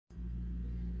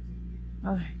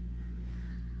Okay.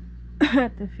 I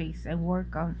have to face and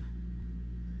work on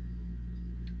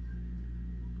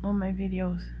my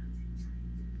videos.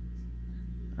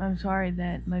 I'm sorry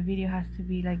that my video has to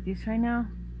be like this right now.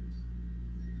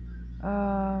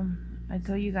 I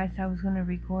told you guys I was gonna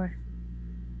record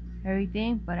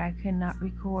everything, but I could not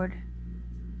record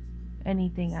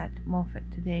anything at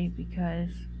Moffat today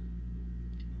because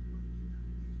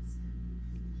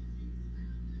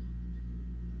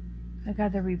I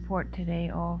got the report today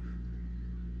of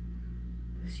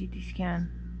the CT scan,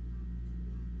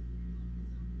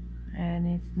 and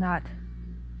it's not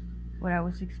what I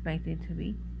was expecting to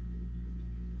be.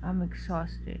 I'm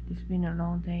exhausted. It's been a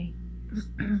long day.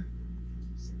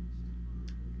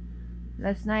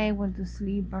 Last night I went to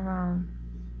sleep around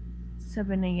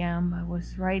 7 a.m. I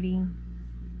was writing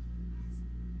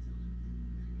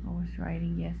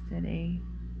yesterday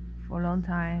for a long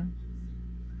time.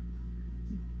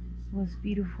 It was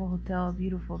beautiful hotel,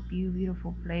 beautiful view,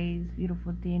 beautiful place,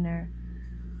 beautiful dinner,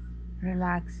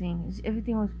 relaxing.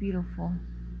 Everything was beautiful.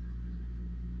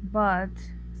 But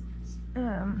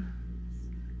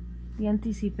the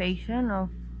anticipation of,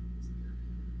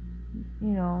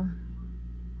 I'm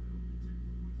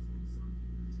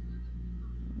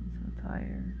so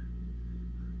tired.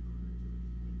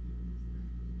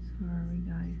 Sorry,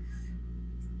 guys.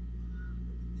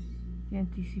 The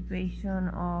anticipation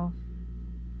of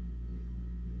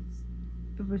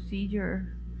the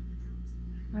procedure.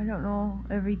 I don't know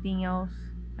everything else,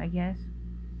 I guess.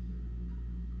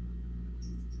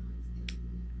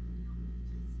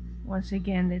 Once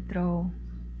again, they throw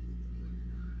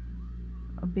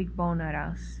a big bone at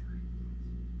us.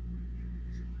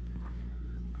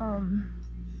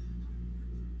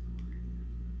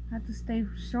 Have to stay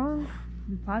strong,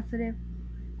 be positive,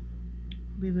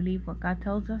 we believe what God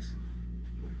tells us.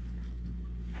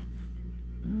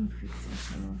 Let me fix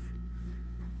this off.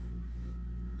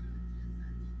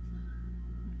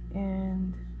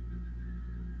 And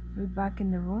we're back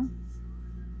in the room.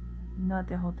 Not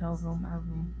the hotel room, our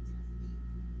room.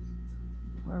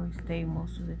 Where we stay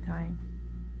most of the time.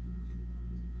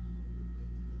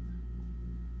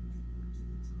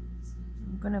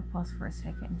 I'm gonna pause for a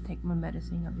second and take my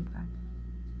medicine. I'll be back.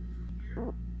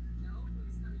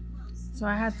 So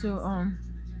I had to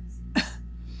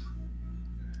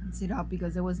sit up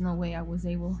because there was no way I was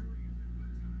able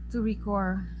to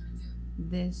record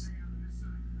this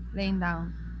laying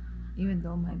down, even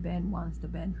though my bed wants the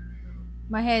bed.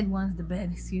 My head wants the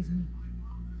bed, excuse me.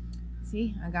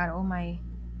 See, I got all my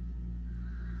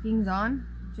things on,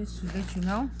 just to let you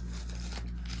know.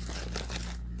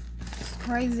 It's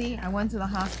crazy. I went to the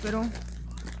hospital.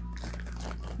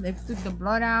 They took the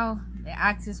blood out. They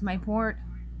accessed my port.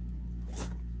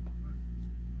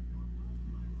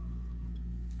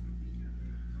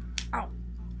 Ow.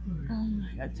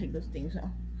 I gotta take those things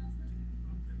out.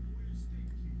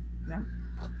 Yeah.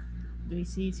 Do you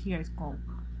see it's here? It's cold.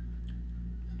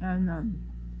 And I'm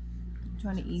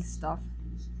trying to eat stuff.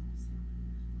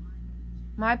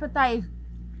 My appetite is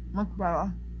much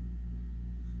better.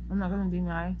 I'm not gonna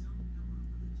deny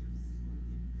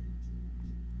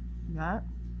that.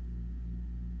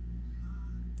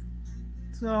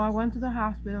 So I went to the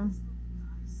hospital.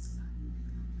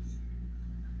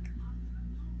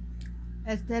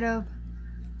 Instead of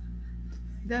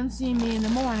them seeing me in the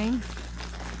morning,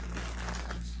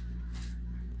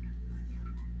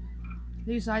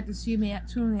 they decided to see me at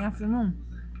 2 in the afternoon.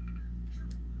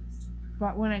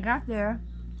 But when I got there,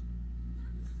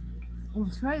 it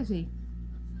was crazy.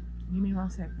 Give me 1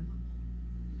 second.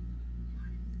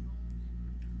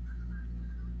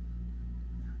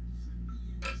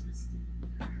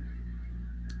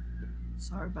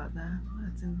 Sorry about that. I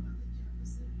had to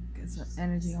get some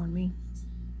energy on me.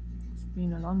 It's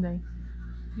been a long day.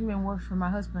 Even worse for my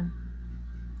husband.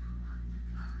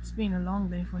 It's been a long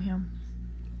day for him.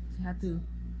 He had to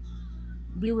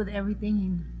deal with everything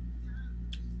and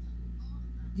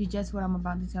do just what I'm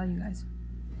about to tell you guys.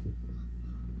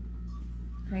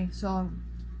 Okay, so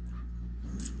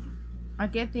I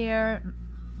get there,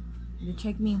 they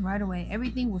check me right away.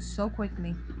 Everything was so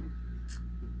quickly.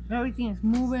 Everything is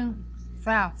moving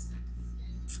fast.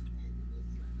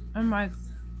 I'm like,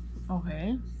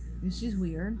 okay, this is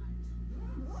weird.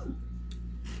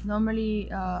 Normally,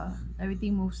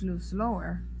 everything moves a little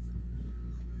slower.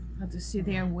 I have to sit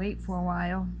there and wait for a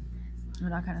while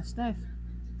and that kind of stuff.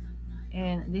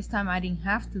 And this time I didn't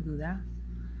have to do that.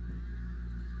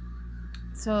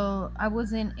 So I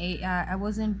wasn't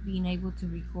being able to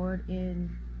record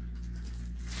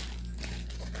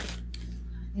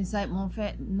inside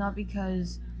Moffat, not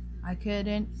because I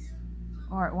couldn't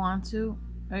or want to,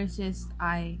 but it's just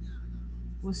I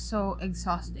was so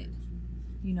exhausted,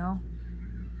 you know,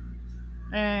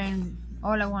 and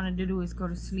all I wanted to do is go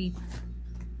to sleep.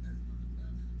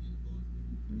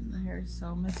 My hair is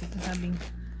so messy because I've been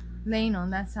laying on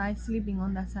that side, sleeping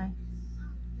on that side.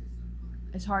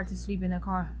 It's hard to sleep in a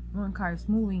car when the car is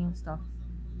moving and stuff.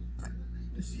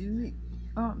 Excuse me.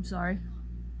 Oh, I'm sorry.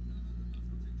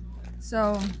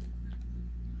 So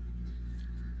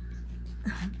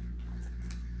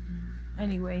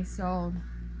anyway, so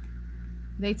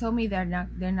they told me they're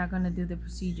not gonna do the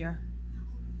procedure.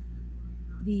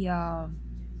 The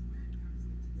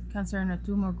cancer in a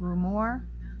tumor grew more,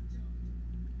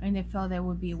 and they felt that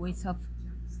would be a waste of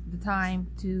the time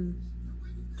to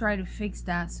try to fix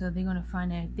that, so they're gonna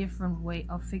find a different way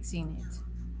of fixing it.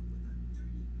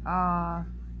 The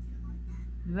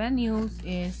bad news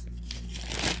is,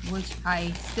 which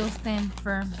I still stand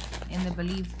firm in the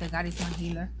belief that God is my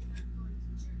healer,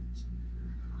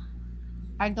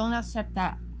 I don't accept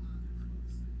that.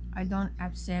 I don't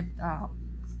accept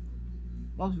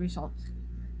those results.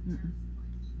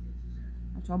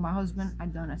 I told my husband I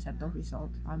don't accept those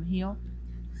results. I'm healed.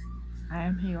 I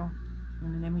am healed.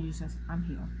 In the name of Jesus, I'm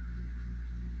healed.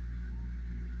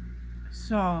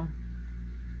 So,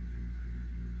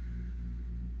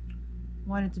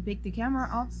 wanted to pick the camera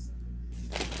up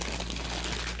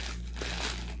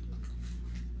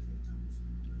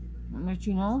and let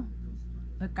you know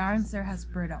the cancer has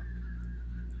spread up.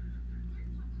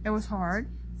 It was hard.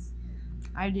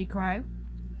 I did cry.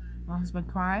 My husband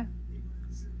cried.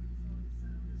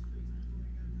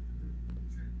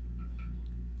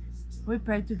 We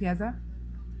prayed together.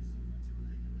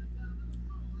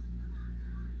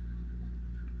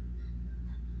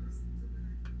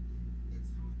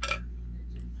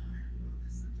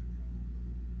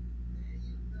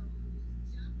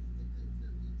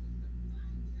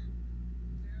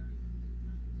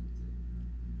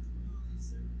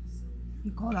 He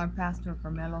called our pastor,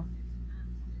 Carmelo,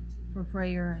 for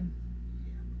prayer, and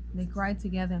they cried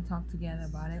together and talked together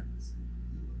about it.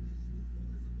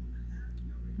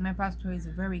 My pastor is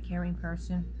a very caring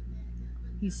person.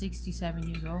 He's 67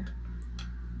 years old.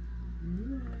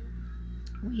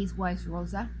 With his wife,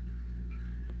 Rosa.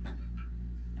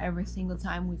 Every single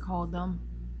time we called them,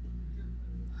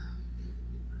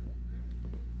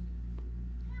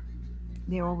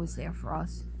 they're always there for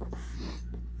us.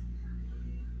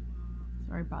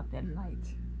 Sorry about that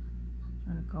light. I'm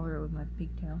trying to cover it with my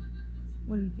pigtail.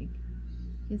 What do you think?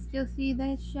 Can still see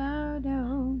that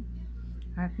shadow.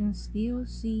 I can still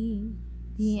see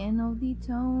the end of the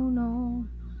tunnel.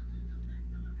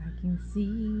 I can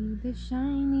see the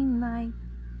shining light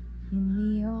in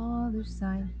the other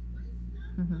side.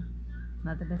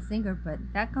 Not the best singer, but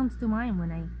that comes to mind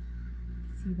when I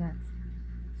see that.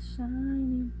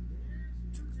 Shining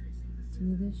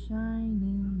to the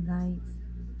shining light.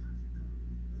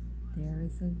 There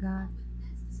is a God.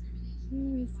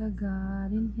 There is a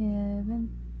God in heaven.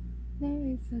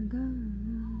 There is a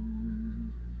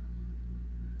God.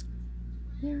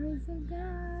 There is a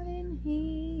God and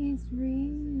He is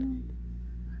real.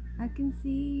 I can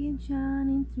see Him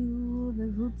shining through the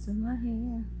roots of my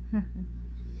hair.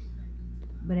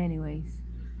 But anyways,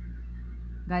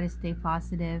 gotta stay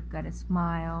positive, gotta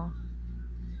smile.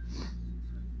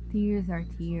 Tears are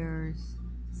tears.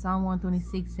 Psalm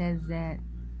 126 says that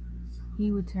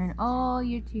He would turn all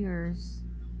your tears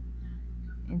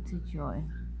into joy.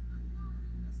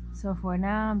 So for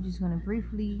now, I'm just going to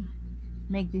briefly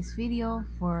make this video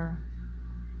for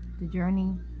the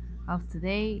journey of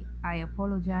today. I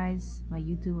apologize, my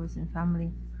YouTubers and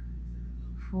family,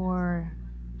 for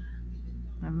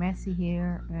my messy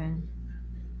hair, and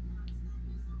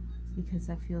because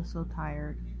I feel so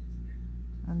tired.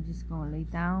 I'm just going to lay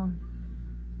down,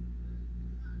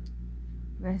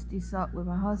 rest this up with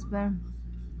my husband,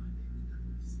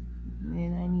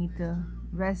 and I need to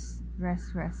rest,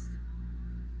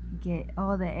 get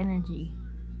all the energy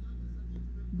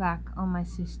back on my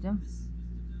system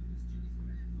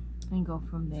and go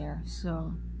from there.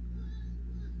 So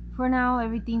for now,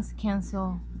 everything's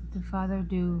canceled. The Father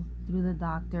do through the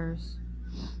doctors,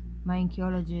 my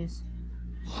oncologist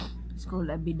is going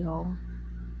to let me know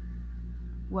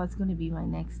what's going to be my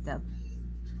next step.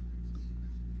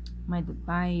 My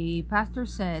pastor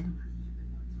said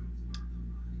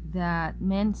that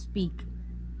men speak,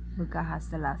 but God has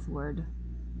the last word.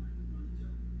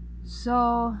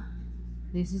 So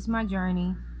this is my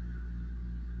journey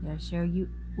that I share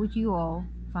with you all,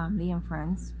 family and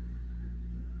friends.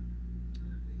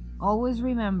 Always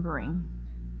remembering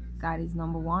God is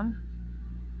number one,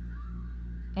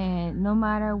 and no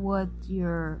matter what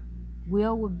your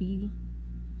will would be,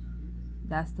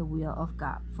 that's the will of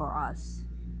God for us.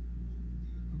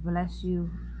 bless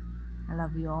you. I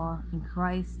love you all in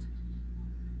Christ.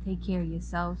 Take care of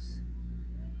yourselves.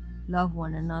 Love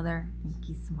one another and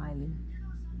keep smiling.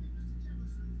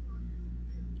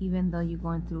 Even though you're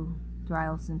going through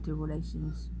trials and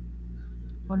tribulations,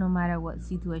 or no matter what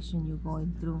situation you're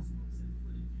going through,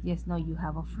 just know you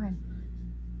have a friend.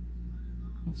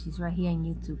 And she's right here on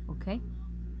YouTube, okay?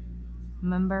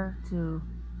 Remember to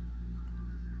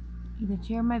either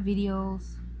share my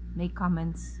videos, make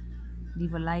comments,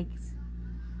 leave a like.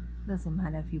 Doesn't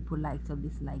matter if you put likes or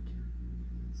dislike.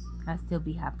 I'll still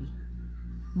be happy.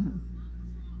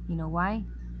 You know why?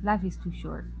 Life is too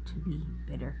short to be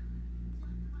bitter.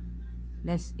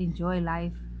 Let's enjoy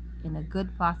life in a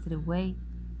good, positive way.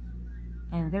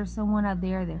 And there's someone out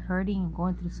there that's hurting and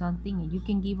going through something, and you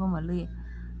can give them a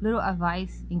little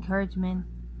advice, encouragement,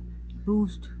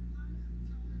 boost.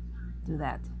 Do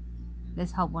that.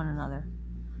 Let's help one another.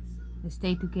 Let's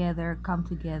stay together, come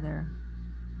together,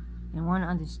 and one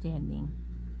understanding.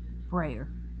 Prayer.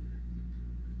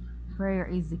 Prayer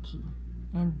is the key.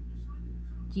 And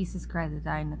Jesus Christ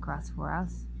died on the cross for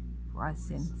us, for our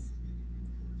sins.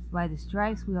 By the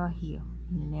stripes we are healed,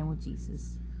 in the name of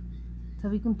Jesus. So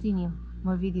we continue,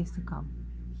 more videos to come.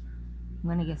 I'm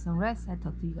going to get some rest. I'll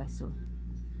talk to you guys soon.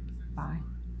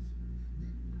 Bye.